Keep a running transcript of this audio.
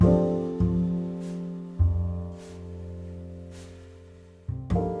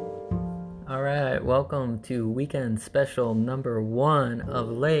Alright, welcome to weekend special number 1 of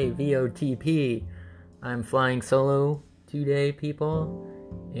Lay VOTP. I'm flying solo today, people,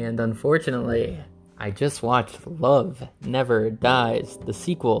 and unfortunately, I just watched Love Never Dies, the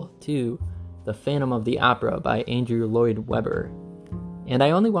sequel to The Phantom of the Opera by Andrew Lloyd Webber. And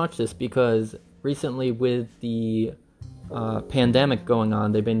I only watched this because recently with the pandemic going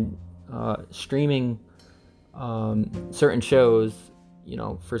on, they've been streaming certain shows,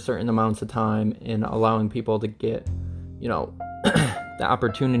 for certain amounts of time and allowing people to get, the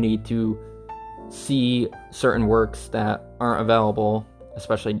opportunity to see certain works that aren't available,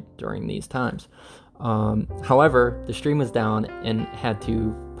 especially during these times. However, the stream was down and had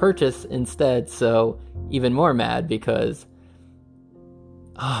to purchase instead, so even more mad because,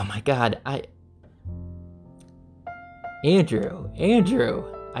 oh my god, Andrew,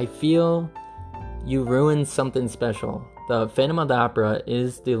 I feel you ruined something special. The Phantom of the Opera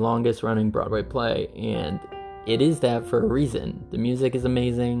is the longest running Broadway play, and it is that for a reason. The music is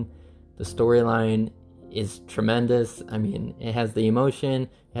amazing, the storyline is tremendous. I mean, it has the emotion,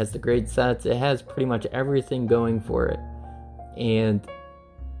 it has the great sets, it has pretty much everything going for it. And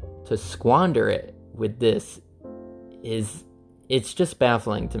to squander it with this it's just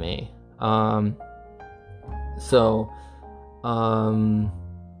baffling to me.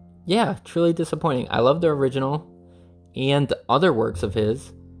 Yeah, truly disappointing. I love the original and other works of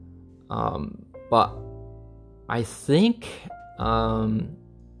his, but I think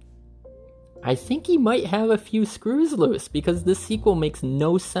he might have a few screws loose because this sequel makes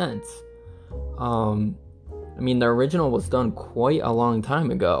no sense. The original was done quite a long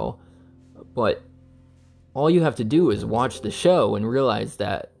time ago, but all you have to do is watch the show and realize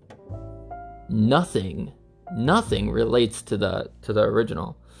that nothing relates to the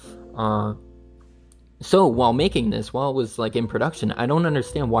original. So while making this, while it was in production, I don't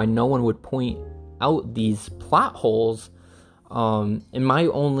understand why no one would point out these plot holes. And my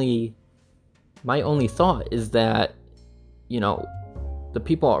only thought is that, the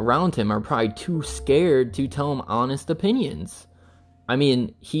people around him are probably too scared to tell him honest opinions.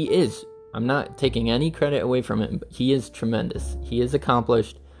 He is. I'm not taking any credit away from him, but he is tremendous. He is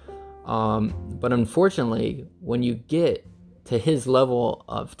accomplished. But unfortunately, when you get to his level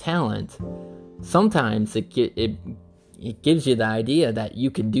of talent, sometimes it gives you the idea that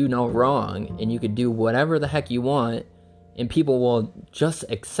you can do no wrong and you can do whatever the heck you want and people will just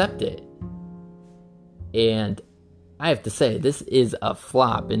accept it. And I have to say, this is a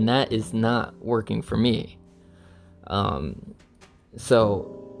flop and that is not working for me.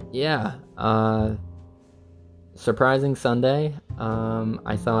 Surprising Sunday.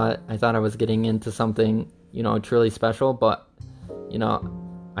 I thought I was getting into something, truly special, but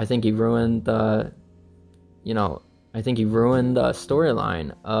I think he ruined the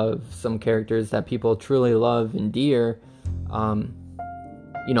storyline of some characters that people truly love and dear.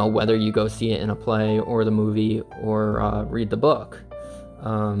 Whether you go see it in a play or the movie or read the book.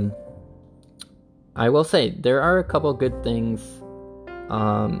 I will say there are a couple good things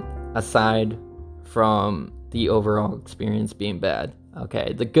aside from the overall experience being bad.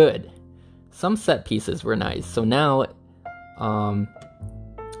 Okay, the good. Some set pieces were nice. So now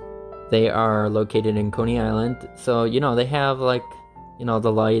they are located in Coney Island. So, they have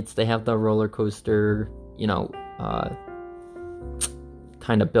the lights, they have the roller coaster,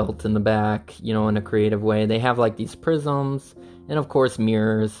 kind of built in the back, in a creative way. They have these prisms and of course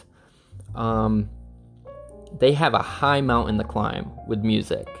mirrors. They have a high mountain to climb with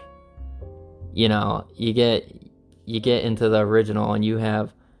music. You get into the original and you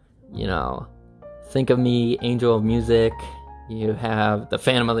have, Think of Me, Angel of Music. You have the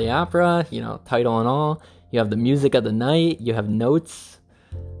Phantom of the Opera, title and all. You have the music of the night. You have notes.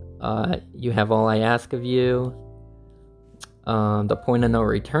 You have All I Ask of You. The Point of No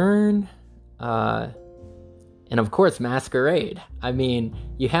Return. And of course, Masquerade.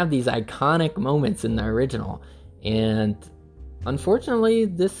 You have these iconic moments in the original. And unfortunately,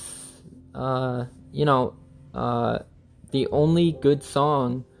 this, the only good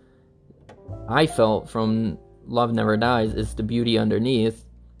song I felt from Love Never Dies is The Beauty Underneath,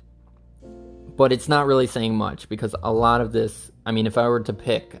 but it's not really saying much because a lot of this, if I were to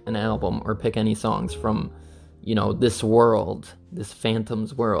pick an album or pick any songs from, this world, this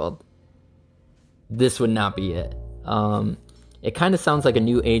Phantom's world, this would not be it. It kind of sounds like a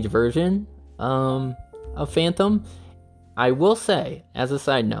new age version of Phantom. I will say, as a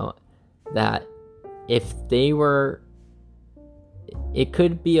side note, that it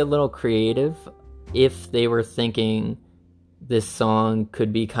could be a little creative if they were thinking this song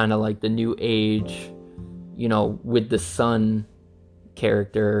could be kind of like the new age, with the sun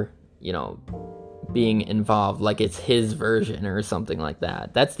character, being involved, like it's his version or something like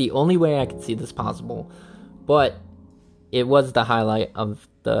that. That's the only way I could see this possible. But it was the highlight of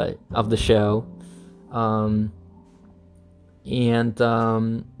the show. And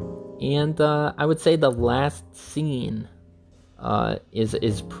I would say the last scene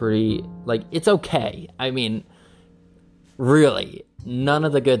is pretty, like, it's okay. I mean, really, none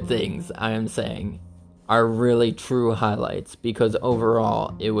of the good things I am saying are really true highlights, because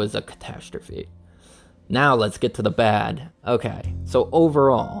overall it was a catastrophe. Now let's get to the bad. Okay, so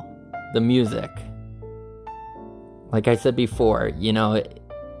overall, the music, like I said before,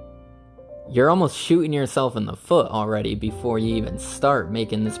 you're almost shooting yourself in the foot already before you even start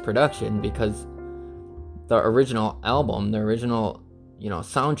making this production, because the original album, the original,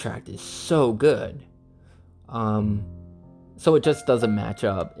 soundtrack is so good. So it just doesn't match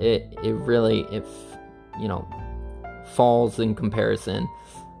up. It really falls in comparison.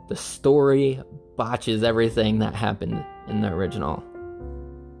 The story botches everything that happened in the original.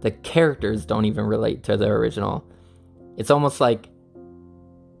 The characters don't even relate to the original. It's almost like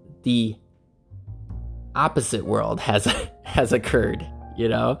the opposite world has occurred,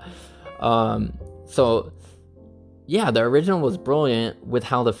 So yeah, the original was brilliant with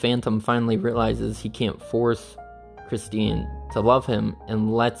how the Phantom finally realizes he can't force Christine to love him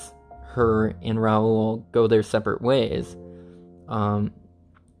and lets her and Raoul go their separate ways.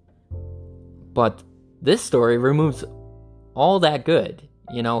 But this story removes all that good.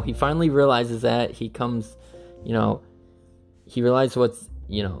 He finally realizes that. He comes, he realizes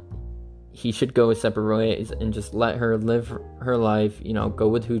he should go separate ways and just let her live her life, go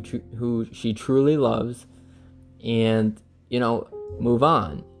with who she truly loves, and, move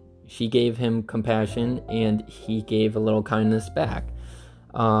on. She gave him compassion, and he gave a little kindness back.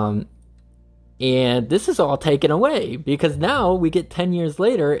 And this is all taken away, because now we get 10 years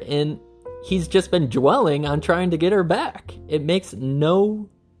later, and he's just been dwelling on trying to get her back. It makes no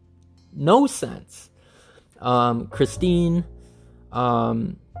sense. Christine,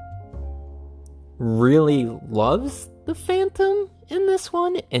 really loves the Phantom in this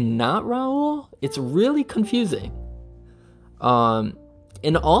one and not Raoul. It's really confusing.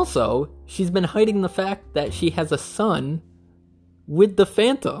 And also, she's been hiding the fact that she has a son with the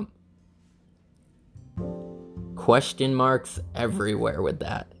Phantom. Question marks everywhere with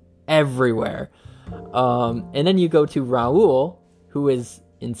that. Everywhere. And then you go to Raoul, who is,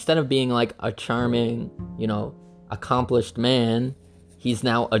 instead of being like a charming, accomplished man, he's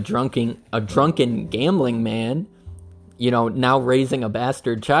now a drunken gambling man, now raising a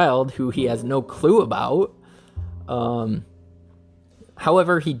bastard child who he has no clue about.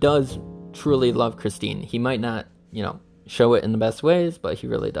 However, he does truly love Christine. He might not, show it in the best ways, but he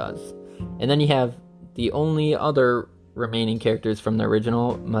really does. And then you have the only other remaining characters from the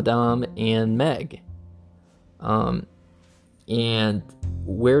original, Madame and Meg. And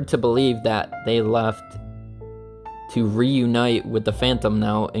we're to believe that they left to reunite with the Phantom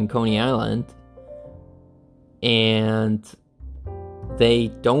now in Coney Island, and they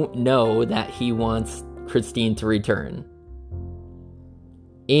don't know that he wants Christine to return.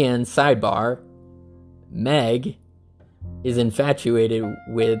 And sidebar, Meg is infatuated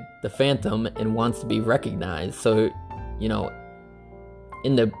with the Phantom and wants to be recognized. So,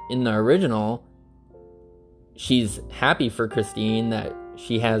 in the original, she's happy for Christine that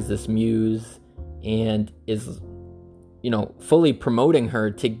she has this muse and is, fully promoting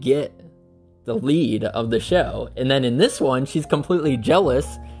her to get the lead of the show. And then in this one, she's completely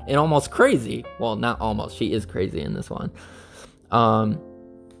jealous and almost crazy. Well, not almost. She is crazy in this one.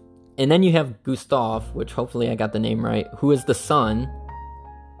 And then you have Gustav, which hopefully I got the name right, who is the son.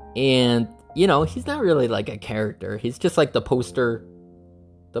 And, he's not really like a character. He's just like the poster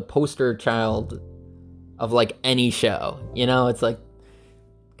child of like any show. It's like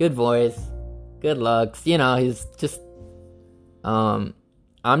good voice, good looks. He's just, I'm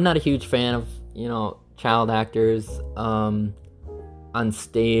not a huge fan of, child actors, on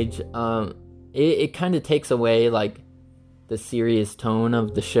stage. It kind of takes away like the serious tone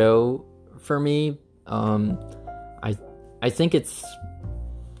of the show for me. I think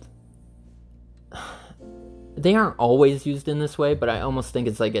they aren't always used in this way, but I almost think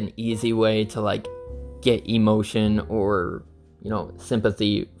it's like an easy way to like get emotion or,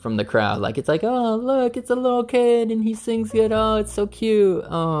 sympathy from the crowd. Like, it's like, oh, look, it's a little kid and he sings good. Oh, it's so cute.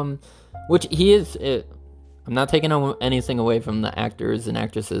 Which he is. I'm not taking anything away from the actors and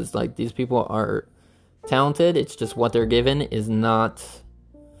actresses. Like, these people are talented. It's just what they're given is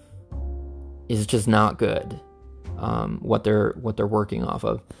just not good. What they're working off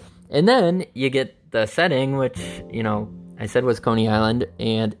of. And then you get the setting, which, I said was Coney Island,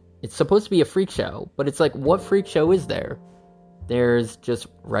 and it's supposed to be a freak show, but it's like, what freak show is there? There's just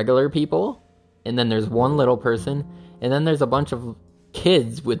regular people, and then there's one little person, and then there's a bunch of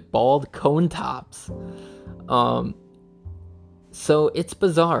kids with bald cone tops. So it's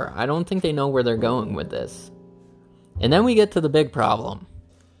bizarre. I don't think they know where they're going with this. And then we get to the big problem.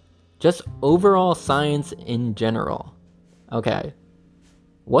 Just overall science in general. Okay.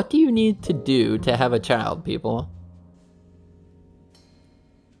 What do you need to do to have a child, people?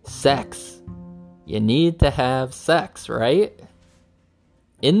 Sex. You need to have sex, right?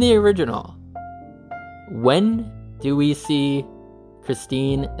 In the original, when do we see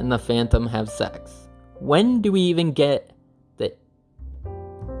Christine and the Phantom have sex? When do we even get the...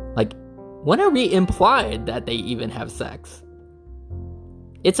 Like, when are we implied that they even have sex?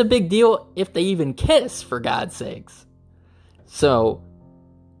 It's a big deal if they even kiss, for God's sakes. So,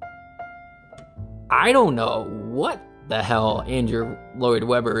 I don't know what the hell Andrew Lloyd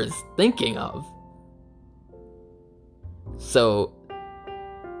Webber is thinking of. So,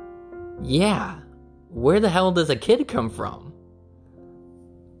 yeah, where the hell does a kid come from?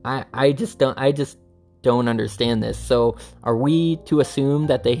 I just don't understand this. So, are we to assume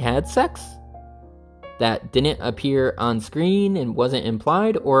that they had sex that didn't appear on screen and wasn't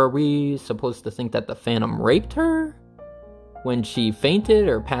implied, or are we supposed to think that the Phantom raped her when she fainted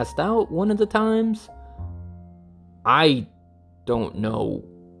or passed out one of the times? I don't know.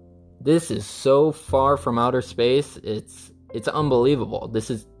 This is so far from outer space. It's unbelievable.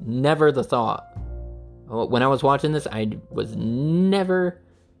 This is never the thought. When I was watching this, I was never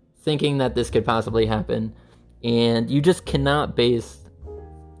thinking that this could possibly happen. And you just cannot base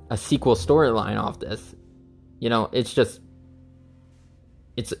a sequel storyline off this. You know, it's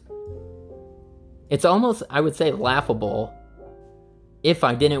almost, I would say, laughable if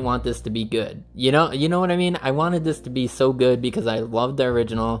I didn't want this to be good. You know what I mean? I wanted this to be so good because I loved the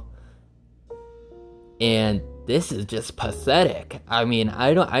original. And this is just pathetic. I mean,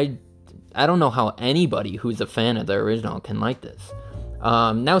 I don't know how anybody who's a fan of the original can like this.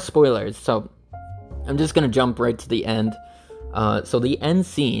 Now spoilers. So I'm just gonna jump right to the end. So the end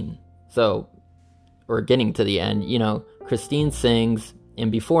scene. So we're getting to the end. You know, Christine sings,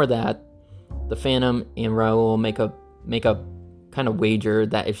 and before that, the Phantom and Raoul make a kind of wager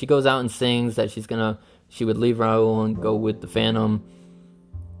that if she goes out and sings, that she would leave Raoul and go with the Phantom,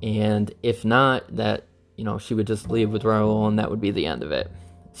 and if not, that, you know, she would just leave with Raoul, and that would be the end of it.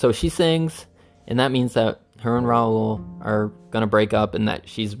 So she sings, and that means that her and Raoul are gonna break up, and that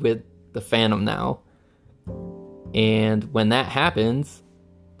she's with the Phantom now. And when that happens,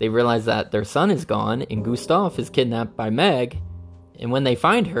 they realize that their son is gone, and Gustav is kidnapped by Meg. And when they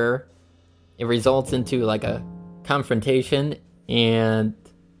find her, it results into like a confrontation, and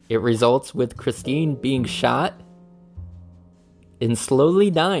it results with Christine being shot and slowly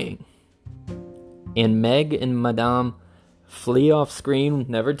dying. And Meg and Madame flee off screen,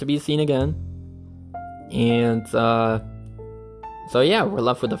 never to be seen again. And so yeah, we're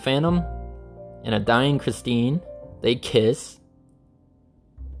left with the Phantom and a dying Christine. They kiss.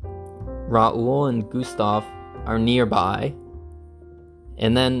 Raoul and Gustav are nearby.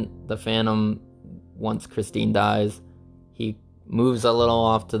 And then the Phantom, once Christine dies, he moves a little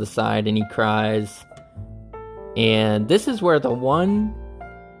off to the side and he cries. And this is where the one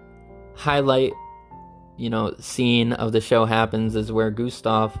highlight, you know, scene of the show happens, is where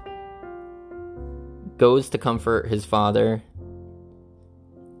Gustav goes to comfort his father.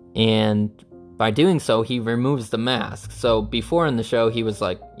 And by doing so, he removes the mask. So before in the show, he was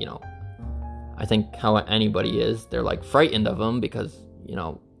like, you know, I think how anybody is, they're like frightened of him because, you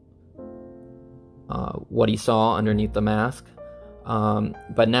know, what he saw underneath the mask.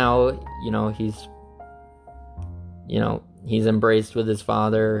 But now, you know, he's embraced with his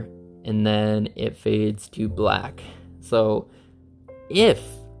father, and then it fades to black. So if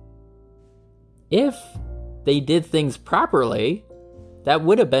they did things properly, that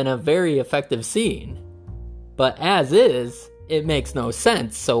would have been a very effective scene. But as is, it makes no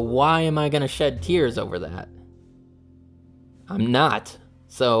sense. So why am I going to shed tears over that? I'm not.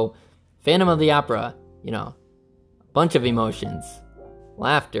 So Phantom of the Opera, you know, a bunch of emotions.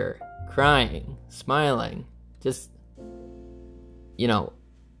 Laughter, crying, smiling, just, you know,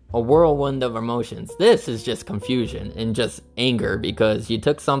 a whirlwind of emotions. This is just confusion and just anger because you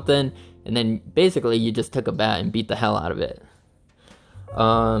took something and then basically you just took a bat and beat the hell out of it.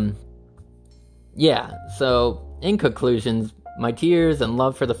 Yeah, so in conclusions, my tears and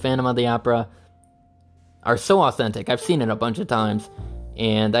love for the Phantom of the Opera are so authentic. I've seen it a bunch of times,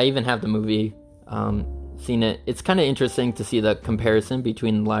 and I even have the movie, seen it. It's kind of interesting to see the comparison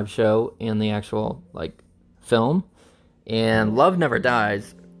between the live show and the actual, like, film. And Love Never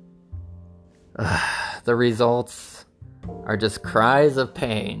Dies The results are just cries of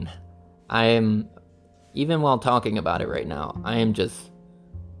pain. Even while talking about it right now,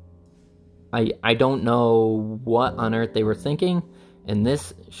 I don't know what on earth they were thinking, and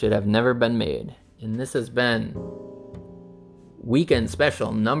this should have never been made. And this has been weekend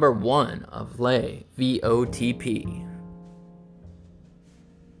special number 1 of Lay VOTP.